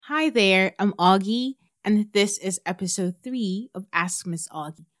Hi there, I'm Augie, and this is episode 3 of Ask Miss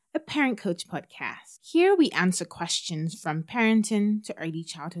Augie, a parent coach podcast. Here we answer questions from parenting to early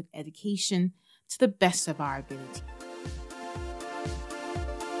childhood education to the best of our ability.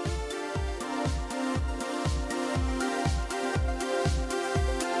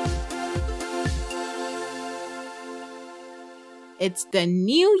 It's the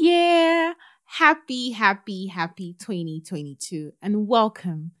new year! Happy 2022, and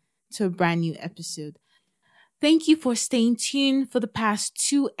welcome to a brand new episode. Thank you for staying tuned for the past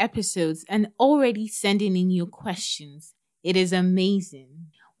 2 episodes and already sending in your questions. It is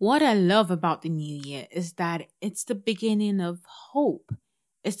amazing. What I love about the new year is that it's the beginning of hope.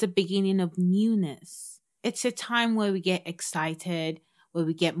 It's the beginning of newness. It's a time where we get excited, where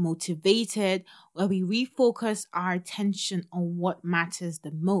we get motivated, where we refocus our attention on what matters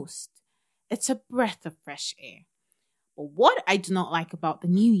the most. It's a breath of fresh air. But what I do not like about the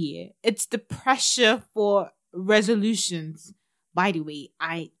new year, it's the pressure for resolutions. By the way,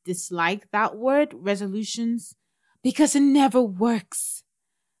 I dislike that word, resolutions, because it never works.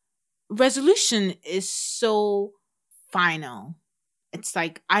 Resolution is so final. It's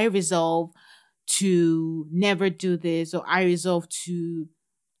like I resolve to never do this, or I resolve to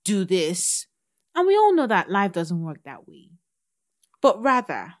do this. And we all know that life doesn't work that way. But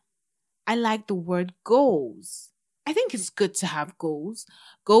rather, I like the word goals. I think it's good to have goals.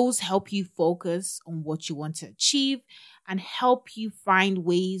 Goals help you focus on what you want to achieve and help you find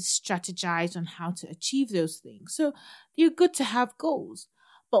ways, strategize on how to achieve those things. So you're good to have goals.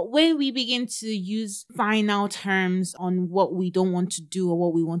 But when we begin to use final terms on what we don't want to do or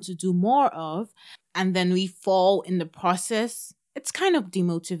what we want to do more of, and then we fall in the process, it's kind of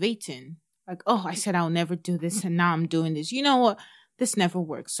demotivating. Like, oh, I said I'll never do this and now I'm doing this. You know what? This never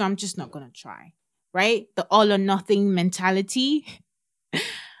works, so I'm just not going to try, right? The all or nothing mentality.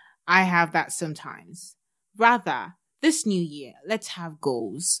 I have that sometimes. Rather, this new year, let's have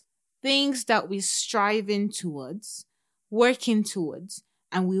goals. Things that we're striving towards, working towards,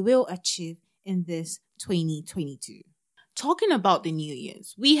 and we will achieve in this 2022. Talking about the New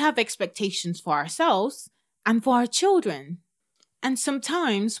Year's, we have expectations for ourselves and for our children. And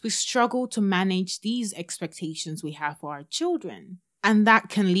sometimes we struggle to manage these expectations we have for our children. And that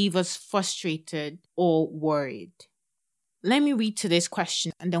can leave us frustrated or worried. Let me read today's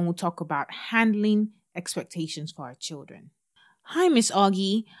question and then we'll talk about handling expectations for our children. Hi, Miss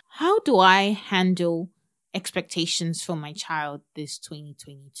Augie. How do I handle expectations for my child this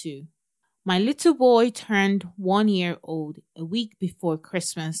 2022? My little boy turned 1 year old a week before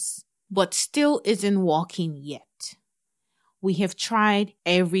Christmas, but still isn't walking yet. We have tried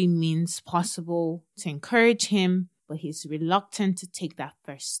every means possible to encourage him, but he's reluctant to take that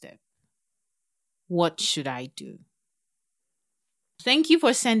first step. What should I do? Thank you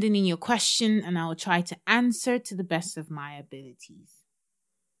for sending in your question, and I will try to answer to the best of my abilities.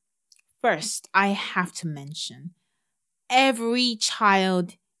 First, I have to mention, every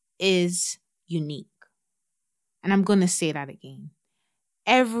child is unique. And I'm going to say that again.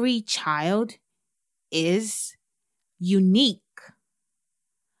 Every child is unique.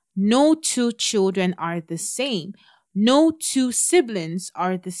 No 2 children are the same. No 2 siblings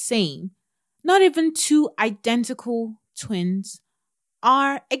are the same. Not even 2 identical twins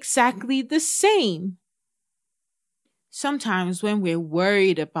are exactly the same. Sometimes when we're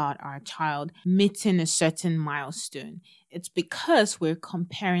worried about our child meeting a certain milestone, it's because we're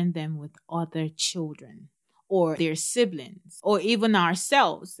comparing them with other children or their siblings or even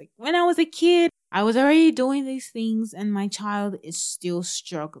ourselves. Like when I was a kid, I was already doing these things and my child is still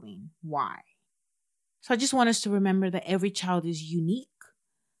struggling. Why? So I just want us to remember that every child is unique.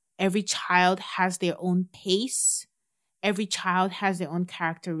 Every child has their own pace. Every child has their own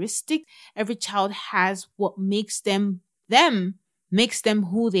characteristics. Every child has what makes them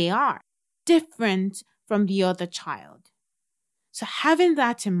who they are, different from the other child. So having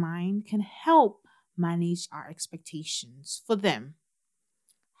that in mind can help manage our expectations for them.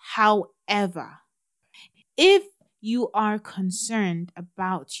 However, if you are concerned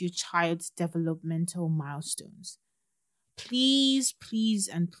about your child's developmental milestones, please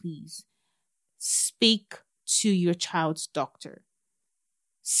speak to your child's doctor.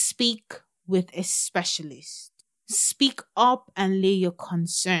 Speak with a specialist. Speak up and lay your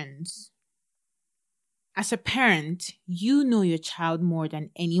concerns. As a parent, you know your child more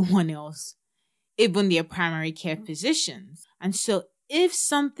than anyone else, even their primary care physicians. And so if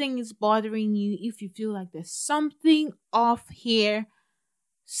something is bothering you, if you feel like there's something off here,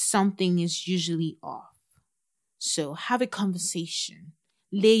 something is usually off. So have a conversation.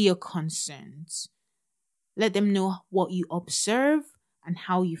 Lay your concerns. Let them know what you observe and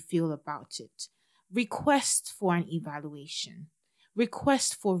how you feel about it. Request for an evaluation.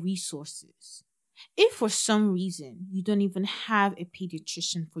 Request for resources. If for some reason you don't even have a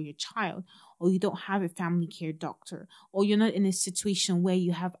pediatrician for your child, or you don't have a family care doctor, or you're not in a situation where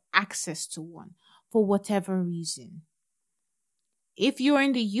you have access to one, for whatever reason, if you're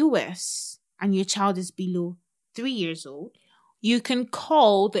in the US and your child is below 3 years old, you can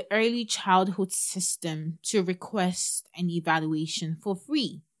call the early childhood system to request an evaluation for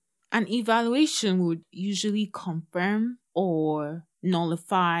free. An evaluation would usually confirm or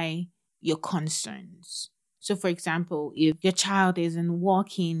nullify your concerns. So, for example, if your child isn't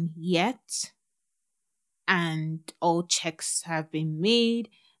walking yet and all checks have been made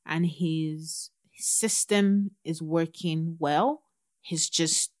and his system is working well, he's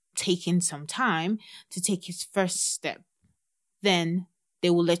just taking some time to take his first step, then they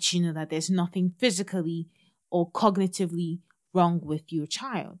will let you know that there's nothing physically or cognitively wrong with your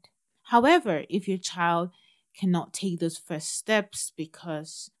child. However, if your child cannot take those first steps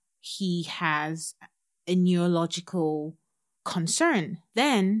because he has a neurological concern,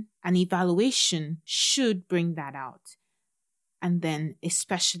 then an evaluation should bring that out. And then a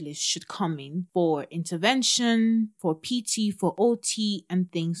specialist should come in for intervention, for PT, for OT,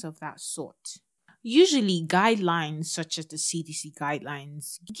 and things of that sort. Usually, guidelines such as the CDC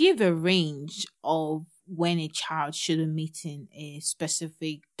guidelines give a range of when a child should be meeting a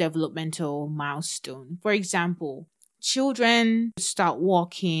specific developmental milestone. For example, children start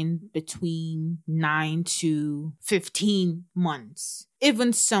walking between 9 to 15 months,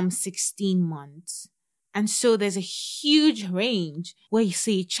 even some 16 months. And so there's a huge range where you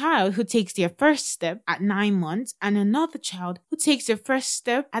see a child who takes their first step at 9 months and another child who takes their first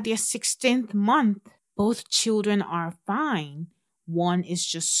step at their 16th month. Both children are fine. One is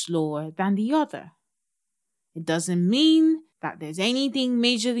just slower than the other. It doesn't mean that there's anything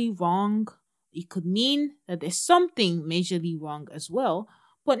majorly wrong. It could mean that there's something majorly wrong as well,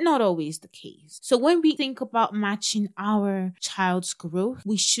 but not always the case. So when we think about matching our child's growth,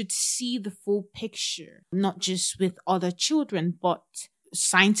 we should see the full picture, not just with other children, but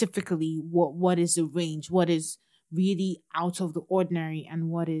scientifically, what is the range, what is really out of the ordinary and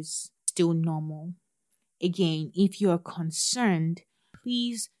what is still normal. Again, if you are concerned,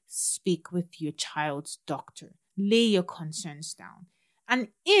 please speak with your child's doctor. Lay your concerns down. And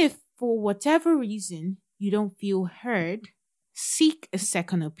if for whatever reason you don't feel heard, seek a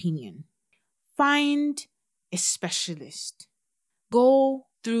second opinion. Find a specialist. Go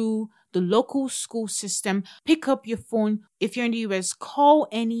through the local school system. Pick up your phone. If you're in the US, call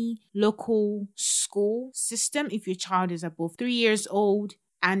any local school system if your child is above 3 years old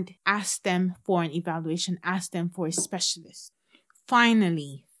and ask them for an evaluation. Ask them for a specialist.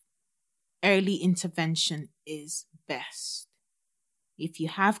 Finally, early intervention is best. If you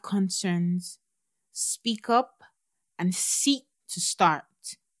have concerns, speak up and seek to start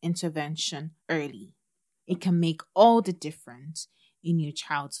intervention early. It can make all the difference in your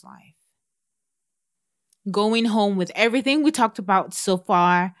child's life. Going home with everything we talked about so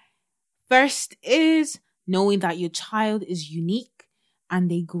far, first is knowing that your child is unique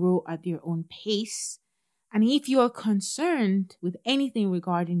and they grow at their own pace. And if you are concerned with anything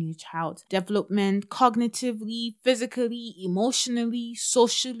regarding your child's development, cognitively, physically, emotionally,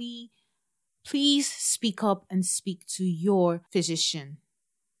 socially, please speak up and speak to your physician.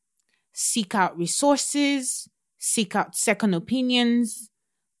 Seek out resources, seek out second opinions,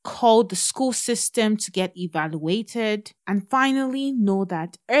 call the school system to get evaluated, and finally know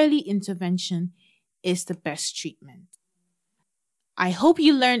that early intervention is the best treatment. I hope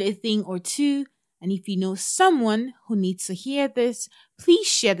you learned a thing or two, and if you know someone who needs to hear this, please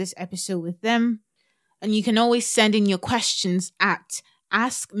share this episode with them. And you can always send in your questions at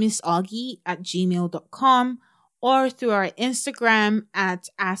askmissaugie@gmail.com or through our Instagram at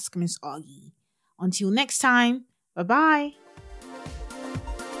askmissaugie. Until next time, bye-bye.